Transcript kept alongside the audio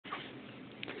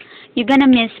You're gonna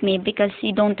miss me because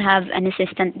you don't have an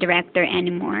assistant director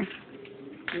anymore.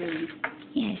 Really?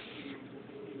 Yes.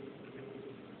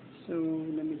 So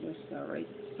let me just write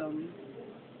some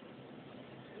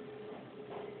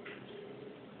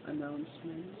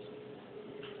announcements.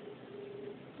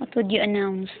 What would you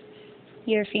announce?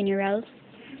 Your funeral?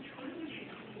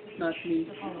 Not me,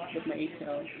 but my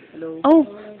ATL. Hello? Oh,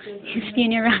 his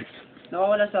funeral.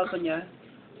 Nawawala cellphone niya.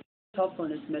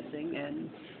 Cellphone is missing and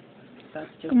that's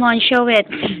just Come on, show it.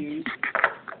 news.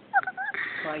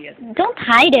 Quiet. Don't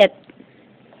hide it.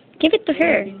 Give it to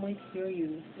her. They might hear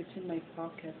you. It's in my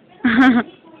pocket.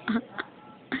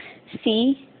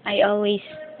 See, I always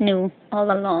knew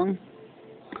all along.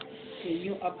 Okay,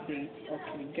 new update.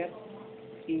 Okay, get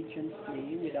agent's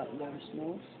name without those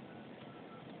notes.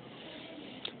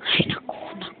 Ay,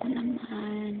 naku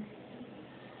naman.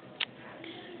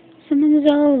 Someone's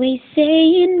always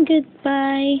saying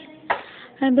goodbye.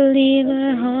 I believe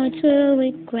our hearts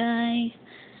will cry.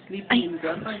 Sleeping in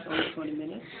grandpa is only 20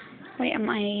 minutes. Why am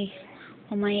I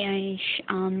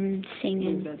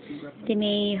singing? They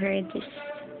may heard this.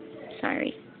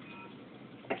 Sorry.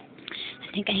 I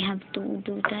think I have to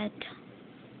do that.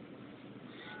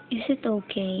 Is it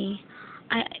okay?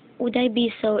 Would I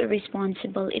be so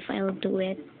irresponsible if I'll do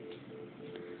it?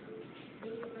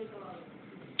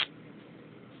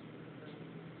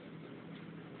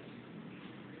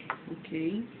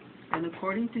 Okay. And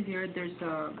according to here, there's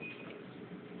a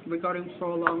regarding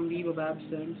prolonged leave of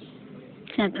absence.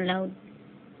 It's not allowed.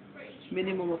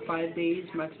 Minimum of 5 days,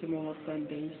 maximum of 10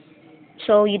 days.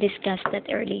 So you discussed that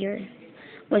earlier.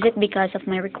 Was it because of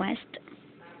my request?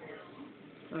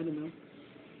 I don't know.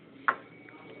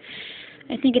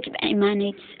 I think it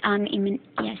emanates,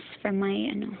 yes, from my,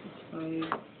 5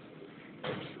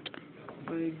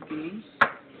 days,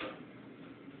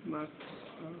 max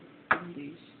 10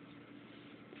 days.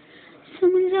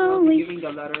 Someone's I'll be always... giving the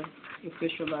letter,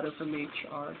 official letter from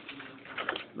HR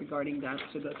regarding that,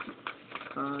 so that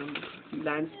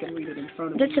Lance can read it in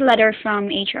front of That's me. a letter from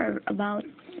HR about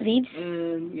leaves?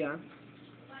 And yeah.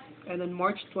 And on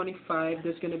March 25,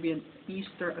 there's going to be an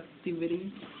Easter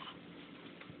activity.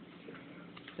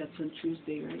 That's on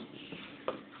Tuesday, right?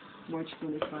 March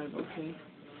 25, okay.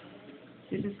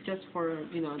 This is just for,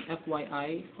 an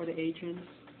FYI for the agents.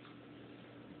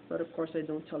 But of course, I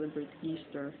don't celebrate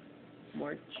Easter,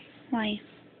 March. Why?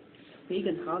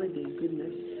 Pagan holiday,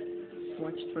 goodness.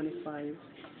 March 25.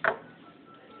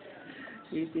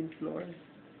 18th floor.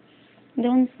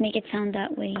 Don't make it sound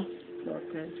that way. Floor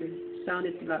pantry. Sound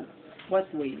it like,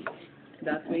 what way?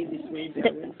 That way, this way,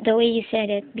 that way? The way you said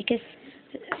it, because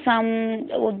some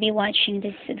would be watching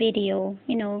this video,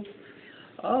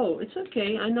 Oh, it's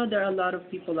okay. I know there are a lot of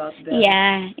people out there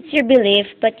Yeah, it's your belief,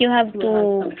 but you have who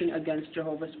to have something against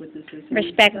Jehovah's Witnesses.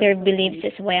 respect their That's beliefs okay.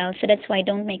 as well. So that's why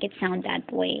don't make it sound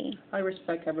that way. I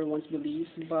respect everyone's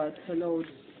beliefs, but hello,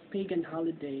 pagan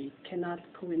holiday cannot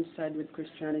coincide with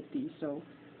Christianity, so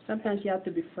sometimes you have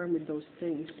to be firm with those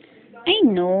things. I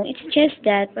know, it's just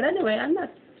that... But anyway, I'm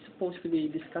not supposed to be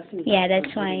discussing that Yeah, that's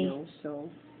on why. video, so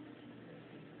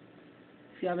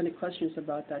if you have any questions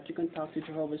about that, you can talk to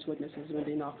Jehovah's Witnesses when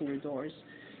they knock on your doors.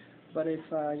 But if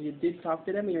you did talk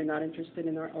to them and you're not interested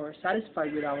in or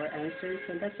satisfied with our answers,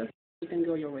 then that's okay. You can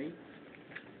go your way.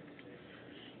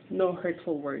 No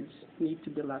hurtful words need to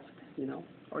be left,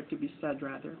 or to be said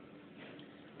rather.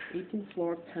 18th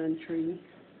floor pantry.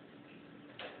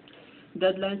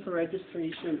 Deadline for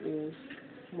registration is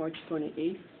March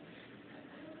 28th.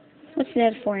 What's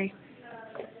that for?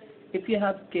 If you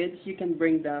have kids, you can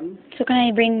bring them. So can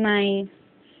I bring my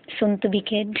soon-to-be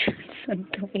kid?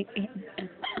 Soon-to-be kid.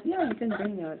 Yeah, you can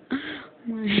bring that.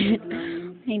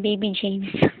 My baby James.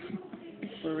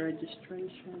 For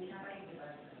registration.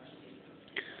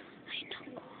 I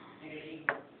know.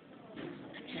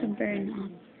 I'm so burned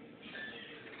up.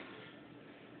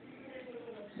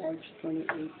 March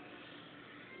 28th.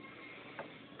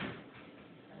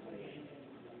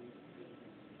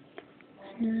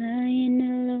 Lying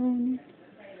alone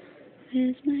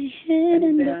with my head And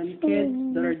on then the kids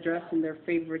that floor. are dressed in their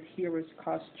favorite hero's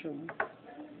costume.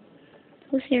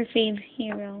 Who's your favorite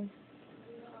hero?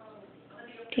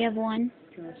 Do you have one?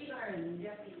 Dressed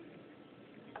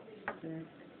there.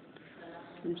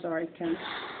 I'm sorry, I can't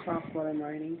talk while I'm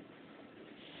writing.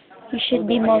 You should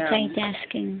be Although I am.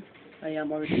 multitasking. I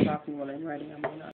am already talking while I'm writing. I'm not.